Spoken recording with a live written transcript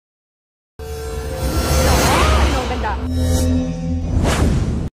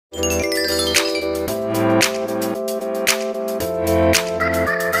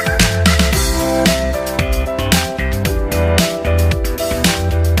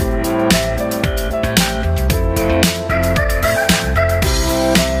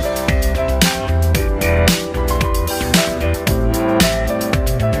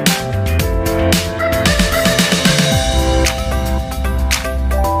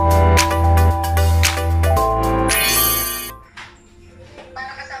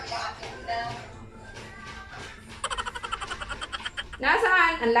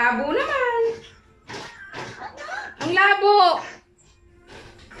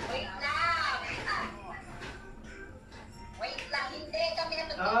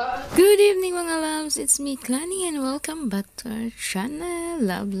Good evening mga loves, it's me Clani and welcome back to our channel,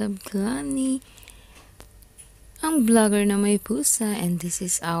 Love Clani, ang vlogger na may pusa, and this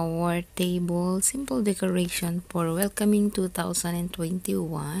is our table, simple decoration for welcoming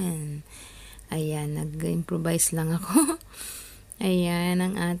 2021. Ayan, nag-improvise lang ako. Ayan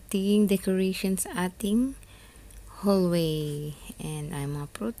ang ating decoration sa ating hallway, and ay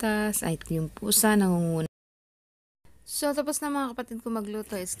mga prutas, ay yung pusa nangunguna. So, tapos na mga kapatid ko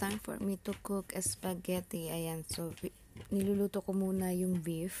magluto. It's time for me to cook spaghetti. Ayan. So, niluluto ko muna yung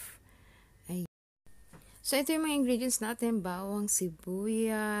beef. Ayan. So, ito yung mga ingredients natin. Bawang,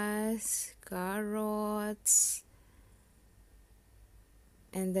 sibuyas, carrots,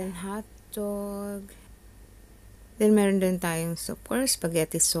 and then hot dog. Then, meron din tayong, of course,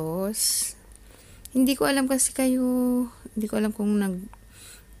 spaghetti sauce. Hindi ko alam kung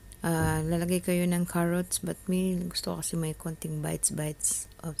lalagay kayo ng carrots, but me gusto kasi may konting bites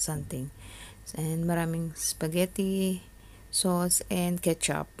of something, and maraming spaghetti sauce and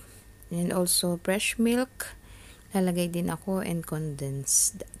ketchup, and also fresh milk lalagay din ako, and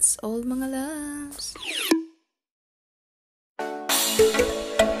condensed. That's all mga loves.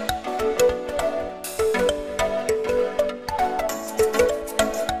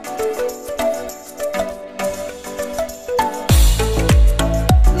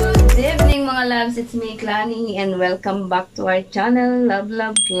 Loves, it's me Clani and welcome back to our channel,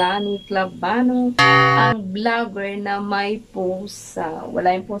 Love Clani Clubano, ang vlogger na may pusa.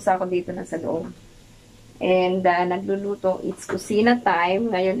 Wala yung pusa ko dito, nasa loob. And nagluluto, it's kusina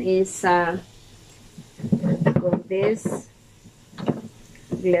time. Ngayon is this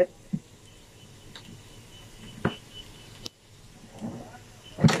glit.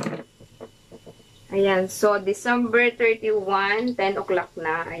 Ayan, so December 31, 10 o'clock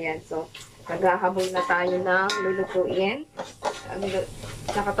na. Ayan, so naghahabol na tayo ng lulutuin.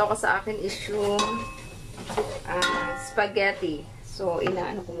 Nakatoka sa akin is yung spaghetti. So,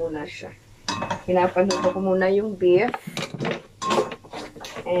 inaano ko muna siya. Pinapaluto ko muna yung beef.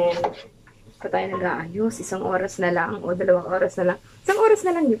 And, pa tayo nag-aayos. 1 oras na lang o 2 oras na lang. 1 oras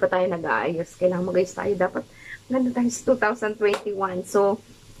na lang, hindi pa tayo nag-aayos. Kailangan mag-ayos tayo. Dapat, ganda tayo sa 2021. So,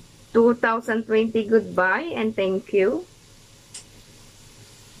 2020, goodbye and thank you.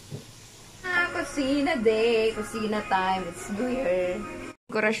 Kusina day, kusina time, it's New Year.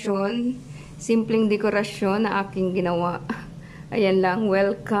 Dekorasyon, simpleng dekorasyon na aking ginawa. Ayan lang,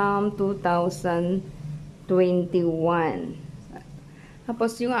 welcome 2021.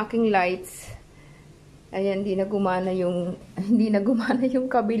 Tapos yung aking lights, ayan, hindi na gumana yung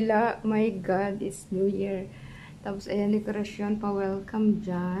kabila. My God, it's New Year. Tapos ayan, dekorasyon pa welcome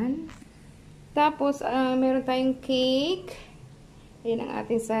dyan. Tapos meron tayong cake. Ayan ang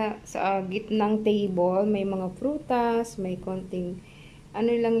ating sa gitnang table. May mga prutas, may konting,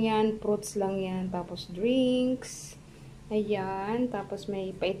 ano lang yan, fruits lang yan. Tapos drinks. Ayan. Tapos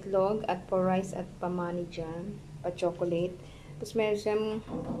may paitlog at pa rice at pa money dyan. Pa chocolate. Tapos meron siyang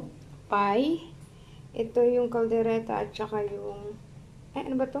pie. Ito yung kaldereta at saka yung,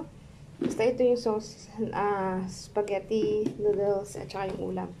 ano ba to? Basta ito yung sauce, spaghetti, noodles, at saka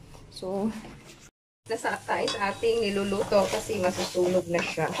yung ulam. So, nasa tayo sa ating niluluto kasi masusunog na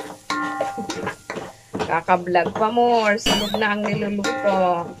siya. Kaka-vlog pa more. Sunog na ang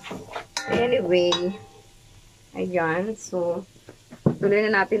niluluto. Anyway. Ayan. So, tuloy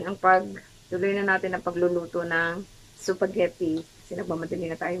na natin ang pagluluto ng spaghetti. Kasi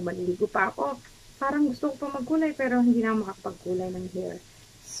nagmamadali na tayo. Maliligo pa ako. Parang gusto ko pa magkulay pero hindi na makakapagkulay ng hair.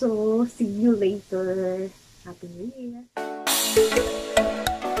 So, see you later. Happy New Year.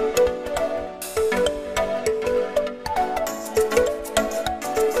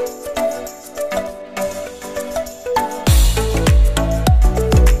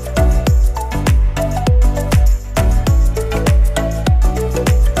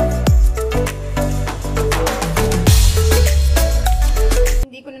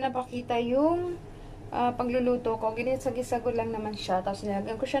 Napakita yung pagluluto ko. Ginisag-isago lang naman siya. Tapos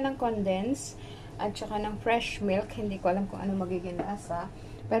nilagyan ko siya ng condense at saka ng fresh milk. Hindi ko alam kung ano magiging lasa.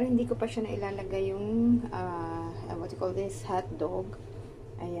 Pero hindi ko pa siya nailalagay yung what you call this, hot dog.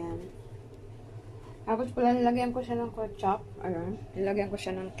 Ayan. Tapos pala nilagyan ko siya ng ketchup. Ayan. Nilagyan ko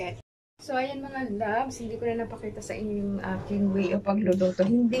siya ng ketchup. So, ayan mga loves. Hindi ko na napakita sa inyo yung aking way of pagluluto.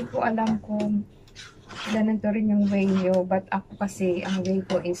 Hindi ko alam kung ganito rin yung way nyo, but ako kasi, ang way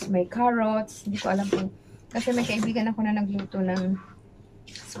ko is may carrots. Hindi ko alam kung, kasi may kaibigan ako na nagluto ng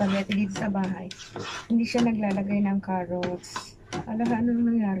spaghetti dito sa bahay. Hindi siya naglalagay ng carrots. Ano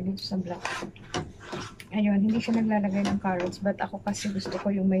nangyari dito sa vlog? Ayun, hindi siya naglalagay ng carrots, but ako kasi gusto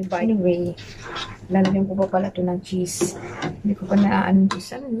ko yung may bite. Anyway, lalagyan ko pa pala ito ng cheese. Hindi ko pa naaano yung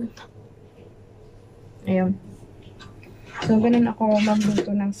cheese. Ano yun? Ayun. So, ganun ako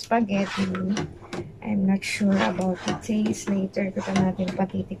magluto ng spaghetti. I'm not sure about the taste. Later ko pa natin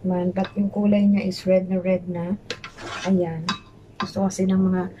patitikman. But yung kulay niya is red na. Ayan. Gusto kasi ng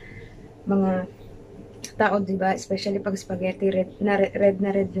mga tao, diba? Especially pag spaghetti, red na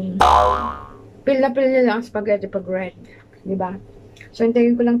red yung pil na lang ang spaghetti pag red. Diba? So,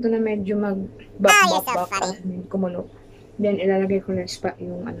 hintayin ko lang to na medyo mag-bak kumulo. Then, ilalagay ko lang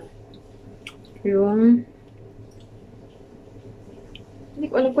yung hindi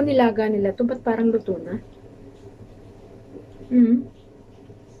ko alam kung nilaga nila to, ba't parang luto na?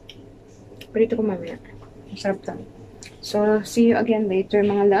 Prito ko mamaya. Masarap to. So, see you again later,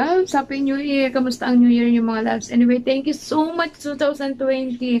 mga loves. Happy New Year! Kamusta ang New Year yung mga loves? Anyway, thank you so much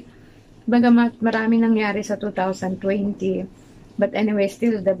 2020. Bagamat maraming nangyari sa 2020. But anyway,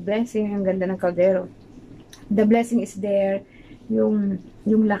 still the blessing. Ang ganda ng kaldero. The blessing is there. Yung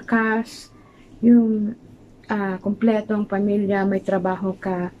lakas, yung kompletong pamilya, may trabaho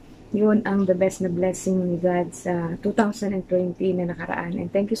ka. Yun ang the best na blessing ni God sa 2020 na nakaraan. And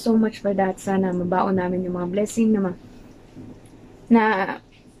thank you so much for that. Sana mabaon namin yung mga blessing na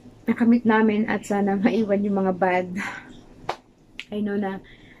nakamit namin at sana maiwan yung mga bad. I know na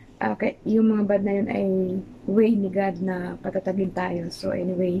okay, yung mga bad na yun ay way ni God na patatagin tayo. So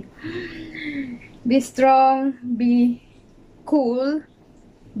anyway, be strong, be cool,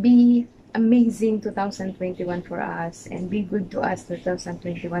 be amazing 2021 for us, and be good to us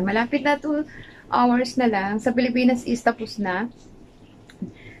 2021. Malapit na 2 hours na lang. Sa Pilipinas is tapos na.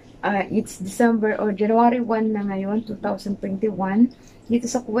 It's December or January 1 na ngayon, 2021. Dito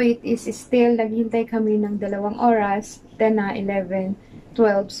sa Kuwait is still, naghihintay kami ng 2 oras, 10 na, 11,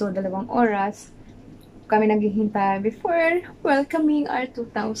 12, so 2 oras kami naghihintay before welcoming our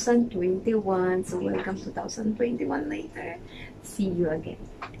 2021. So welcome 2021 later. See you again.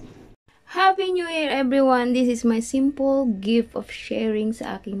 Happy New Year everyone! This is my simple gift of sharing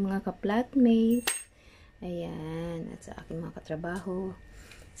sa aking mga ka-flatmates. Ayan, at sa aking mga katrabaho.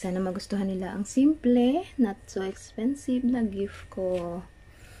 Sana magustuhan nila ang simple, not so expensive na gift ko.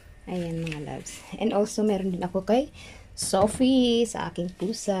 Ayan mga loves. And also meron din ako kay Sophie sa aking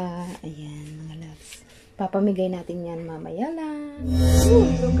pusa. Ayan mga loves. Papamigay natin yan mamaya lang.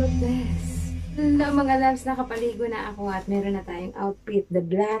 Ooh, look at this. Hello mga loves, nakapaligo na ako at meron na tayong outfit. The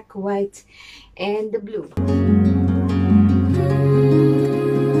black, white, and the blue.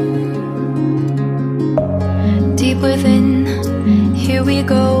 Deep within, here we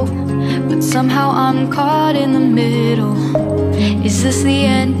go. But somehow I'm caught in the middle. Is this the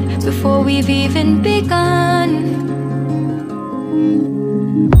end before we've even begun?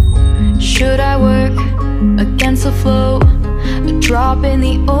 Should I work against the flow? A drop in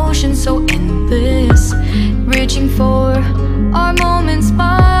the ocean so endless, reaching for our moments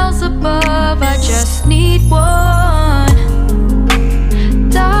miles above. I just need one.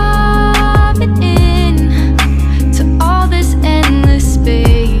 Diving in to all this endless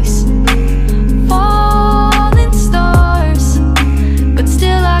space, falling stars, but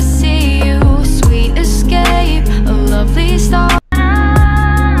still I see you. Sweet escape, a lovely star.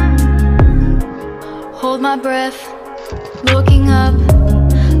 Hold my breath, looking up,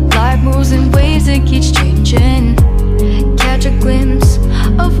 life moves in waves that keeps changing. Catch a glimpse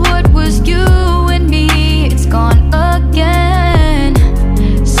of what was you and me. It's gone again,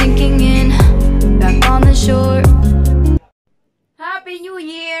 sinking in, back on the shore. Happy New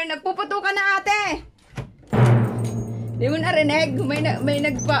Year! Nagpuputukan na ate! Di mo narinig? May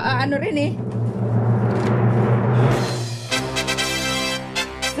ano rin eh.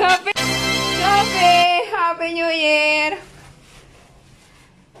 Sophie! Happy New Year!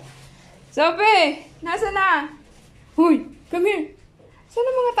 Sophie! Nasa na? Huy! Come here! Saan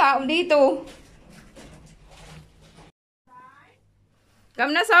ang mga tao dito?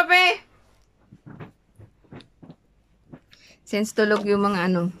 Come na, Sophie! Since tulog yung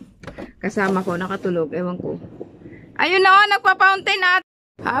mga kasama ko, nakatulog, ewan ko. Ayun na, nagpa-fountain na.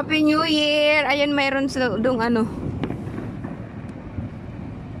 Happy New Year! Ayun, mayroon sa doong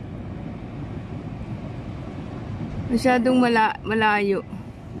masyadong malayo.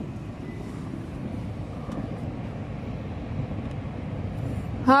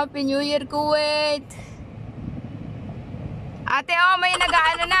 Happy New Year, Kuwait! Ate, oh, may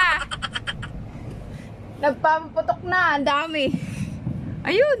nag-ano na. Nagpaputok na, ang dami.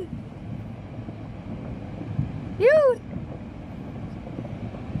 Ayun. Yun.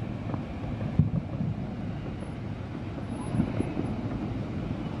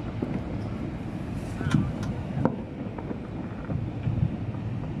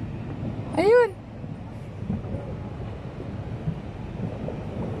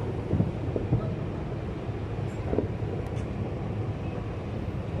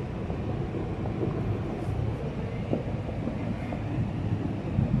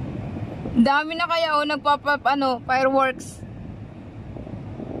 Dami na kaya oh, fireworks.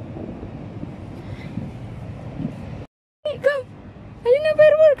 Come. Ayun na,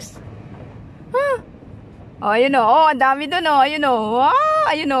 fireworks. Ha? Oh, ayun oh. Oh, ang dami doon oh. Ayun oh. Wow,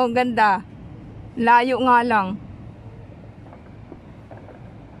 ayun oh, ganda. Layo nga lang.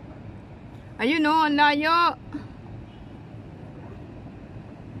 Ayun oh, ang layo.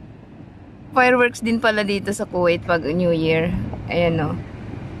 Fireworks din pala dito sa Kuwait pag New Year. Ayan oh.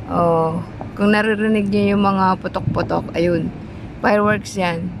 Oh, kung naririnig niyo yung mga putok-putok, ayun. Fireworks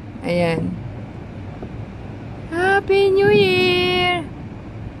yan. Ayan. Happy New Year!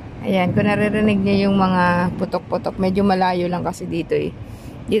 Ayan, kung naririnig niyo yung mga putok-putok, medyo malayo lang kasi dito eh.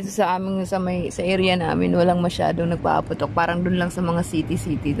 Dito sa aming sa area namin, walang masyadong nagpaputok. Parang dun lang sa mga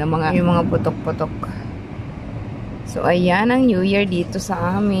city-city na yung mga putok-putok. So, ayan ang New Year dito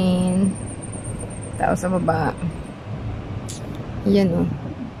sa amin. Tao sa baba. Ayan oh.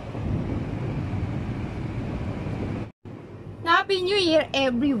 Happy New Year,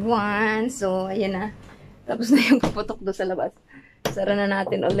 everyone! So, ayan na. Tapos na yung kaputok doon sa labas. Sara na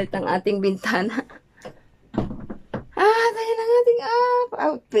natin ulit ang ating bintana. Ayan ang ating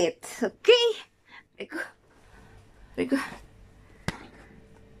outfit. Okay. Rico.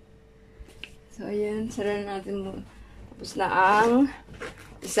 So, ayan. Sara na natin mo. Tapos na ang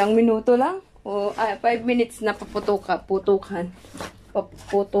 1 minuto lang. O, 5 minutes na putukan. 5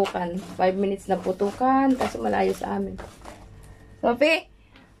 minutes na putukan. Kasi malayo sa amin. Sophie,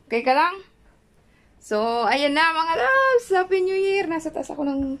 okay ka lang? So, ayan na mga loves. Happy New Year. Nasa taas ako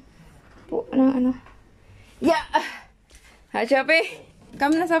ng ano. Yeah. Hi, Sophie.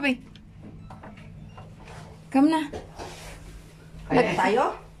 Come na, Sophie. Come na. Kaya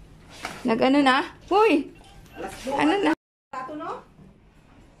tayo? Nag-ano na? Uy! Ano na?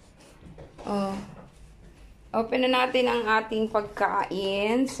 Oh. Open na natin ang ating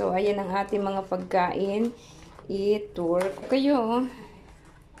pagkain. So, ayan ang ating mga pagkain. I-tour ko kayo.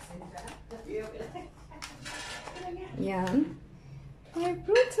 Yan. My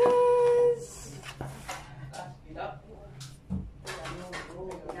prutas.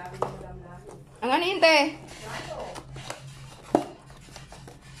 Ang ano yun, te?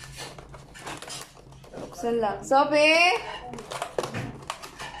 Buksan lang. Sophie!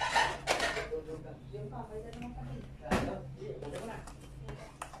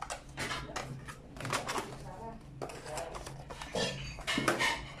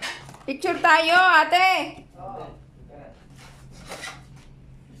 Picture tayo, ate.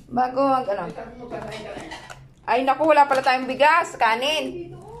 Bago ang ano. Ay, naku, wala pala tayong bigas.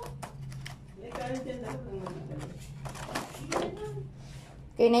 Kanin.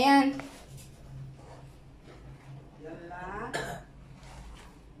 Okay na yan.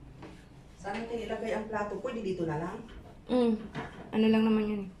 Saan natin ilagay ang plato? Pwede dito na lang? Ano lang naman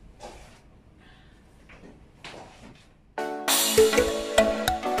yun.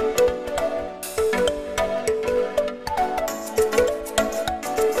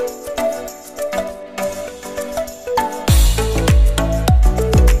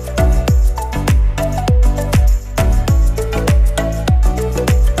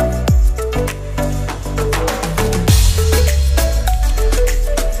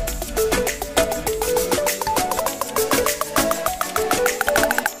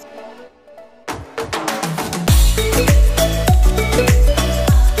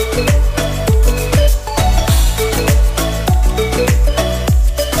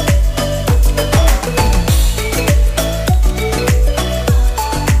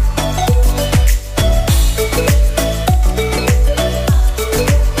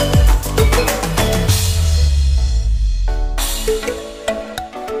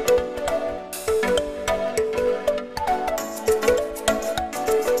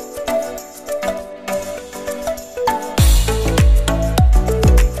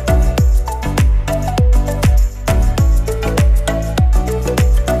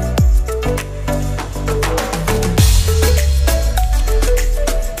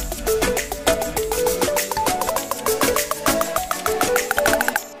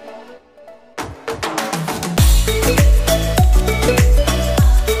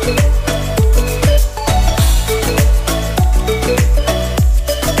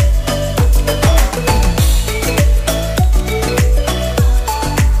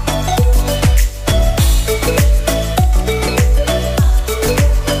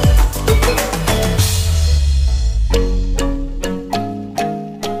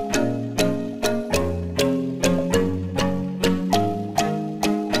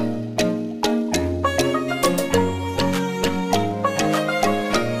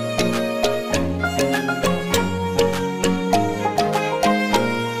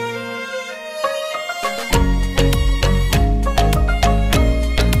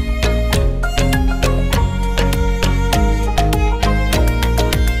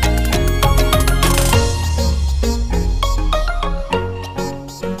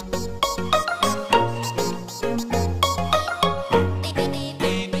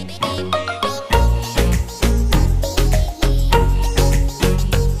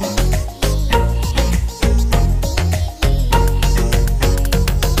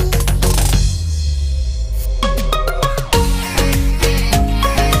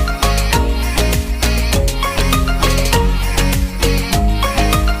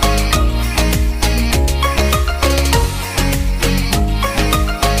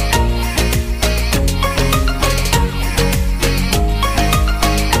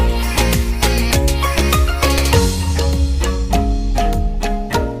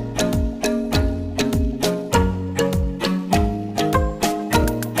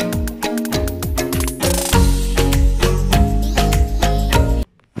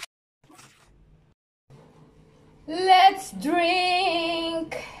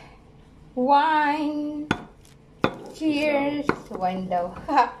 wine daw.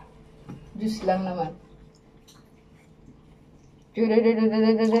 Juice lang naman.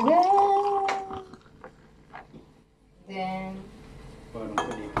 Then,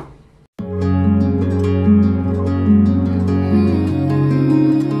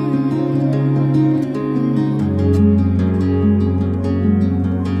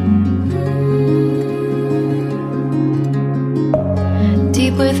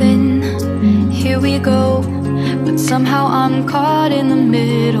 deep within, here we go, but somehow I'm caught in the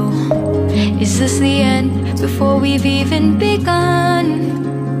middle. Is this the end before we've even begun?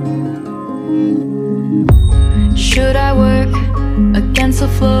 Should I work against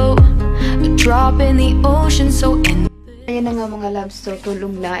the flow, a drop in the ocean so endless? ayan na nga mga loves, so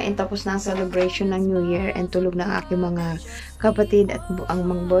tulog na and tapos na ang celebration ng New Year and tulog na ang aking mga kapatid at ang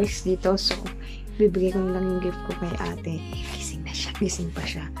mga boys dito. So bibigay ko lang yung gift ko kay ate. Gising na siya, gising pa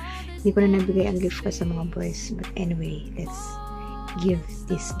siya. Hindi ko na nabigay ang gift ko sa mga boys, but anyway, let's give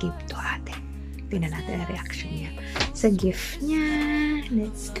this gift to ate. Tingnan natin ang reaction niya sa gift niya.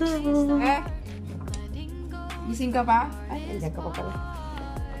 Let's go! Gising ka pa? Ay, andyan ka pa pala.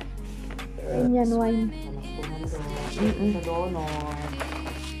 Ayan, wine.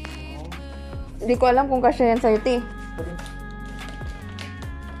 Hindi ko alam kung kasya yan sa'yo, te.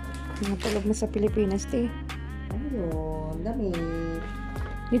 Natulog na sa Pilipinas, te. Ayun, dami.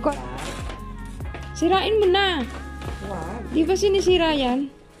 Hindi ko... Sirain mo na! Wag. Di ba sinisira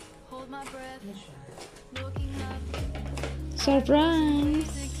yan? Surprise!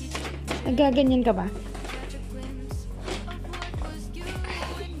 Nagaganyan ka ba?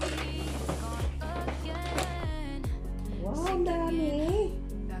 Wow, ang dami.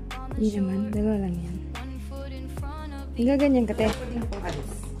 Hindi naman, dalawa lang yan. Nagaganyan ka, te.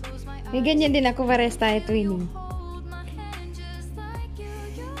 May ganyan din ako, pares tayo twinning.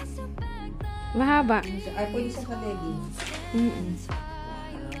 Mahaba. Ay, pwede sa kalegi. Thank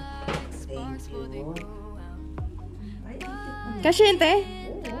you. Ay, Kasya yun, te?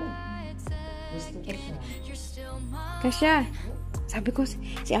 gusto ko siya. Kasya. Sabi ko,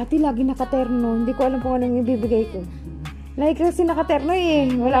 si ate lagi nakaterno. Hindi ko alam kung anong ibibigay ko. Like kasi nakaterno eh.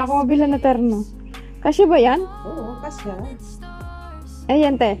 Wala akong mabila na terno. Kasya ba yan? Oo, kasya.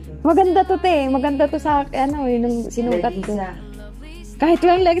 Ayan, te. Maganda to, te. Maganda to sa ano, yung sinukat ko. Isa. Kahit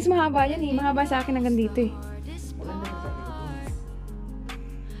walang legs, mahaba yan eh. Mahaba sa akin hanggang dito eh. Wala na sa Pilipinas.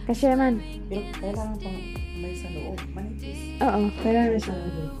 Kasya man. Pero kailangan pang may sa loob. Manipis. Oo, kailangan na siya.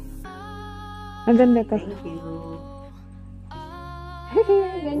 Maganda to. Thank you.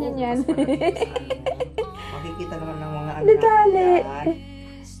 Ganyan yan. Makikita naman ng mga ano Detalye. natin.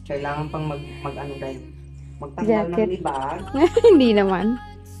 Kailangan pang mag-ano dahil. Magtanggal Jacket. ng libag. Hindi naman.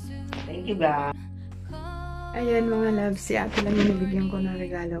 Thank you, guys. Ayan mga loves, si ate lang yung nabigyan ko ng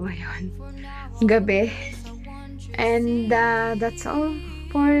regalo ngayon. Gabi. And that's all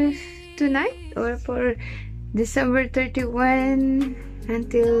for tonight or for December 31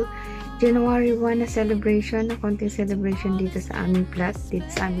 until January 1 na celebration, na konting celebration dito sa aming flat, dito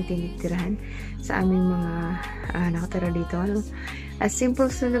sa aming tinitirahan, sa aming mga nakatira dito. Ano? A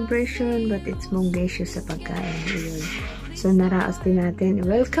simple celebration but it's monggacious sa pagkain. Ayun. So naraos din natin.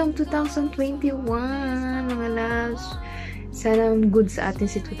 Welcome 2021 mga loves. Sana good sa atin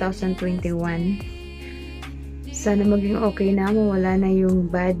si 2021. Sana maging okay na, mawala na yung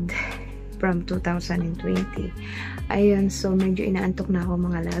bad from 2020. Ayun, so medyo inaantok na ako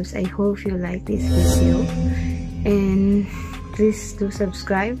mga loves. I hope you like this video. And please do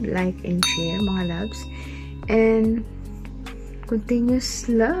subscribe, like, and share mga loves. And continuous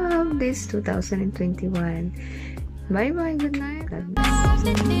love this 2021. Bye-bye, good night. God bless.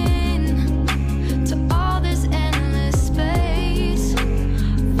 To all this endless space,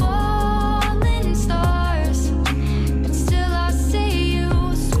 falling stars, but still I see you,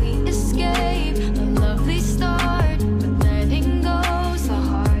 sweet escape, a lovely start, but letting go's the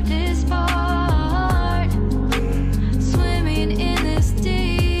hardest part. Swimming in this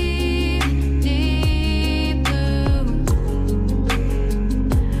deep, deep blue,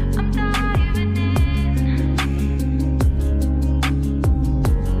 I'm diving in.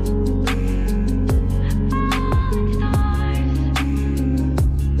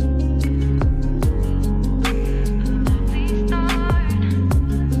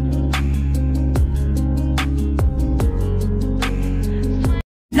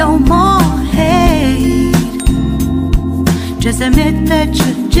 No more hate. Just admit that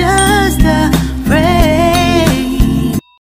you're just a